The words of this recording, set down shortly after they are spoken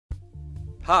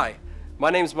Hi, my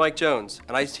name is Mike Jones,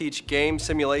 and I teach game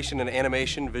simulation and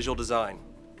animation visual design.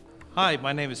 Hi,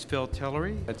 my name is Phil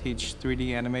Tillery. I teach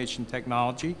 3D animation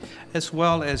technology as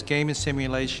well as game and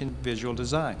simulation visual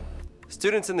design.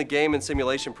 Students in the game and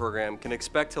simulation program can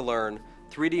expect to learn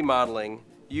 3D modeling,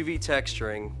 UV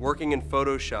texturing, working in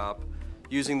Photoshop,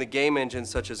 using the game engines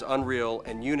such as Unreal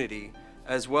and Unity,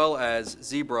 as well as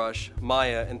ZBrush,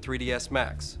 Maya, and 3ds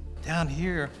Max. Down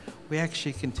here, we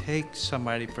actually can take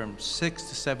somebody from 6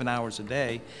 to 7 hours a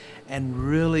day and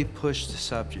really push the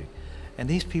subject. And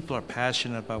these people are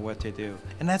passionate about what they do.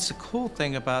 And that's the cool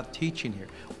thing about teaching here.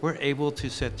 We're able to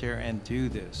sit there and do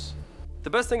this. The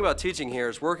best thing about teaching here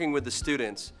is working with the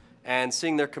students and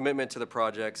seeing their commitment to the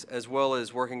projects, as well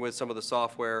as working with some of the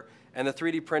software and the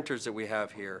 3D printers that we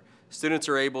have here. Students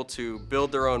are able to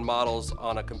build their own models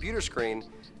on a computer screen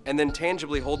and then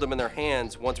tangibly hold them in their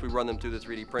hands once we run them through the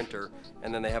 3D printer,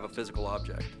 and then they have a physical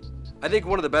object. I think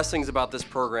one of the best things about this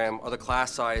program are the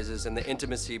class sizes and the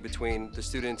intimacy between the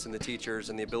students and the teachers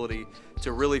and the ability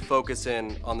to really focus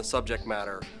in on the subject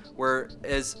matter.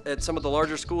 Whereas at some of the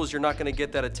larger schools, you're not going to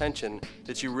get that attention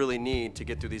that you really need to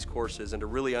get through these courses and to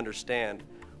really understand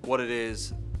what it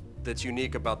is that's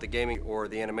unique about the gaming or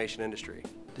the animation industry.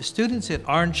 The students at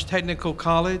Orange Technical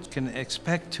College can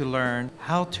expect to learn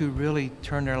how to really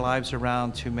turn their lives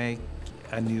around to make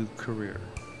a new career.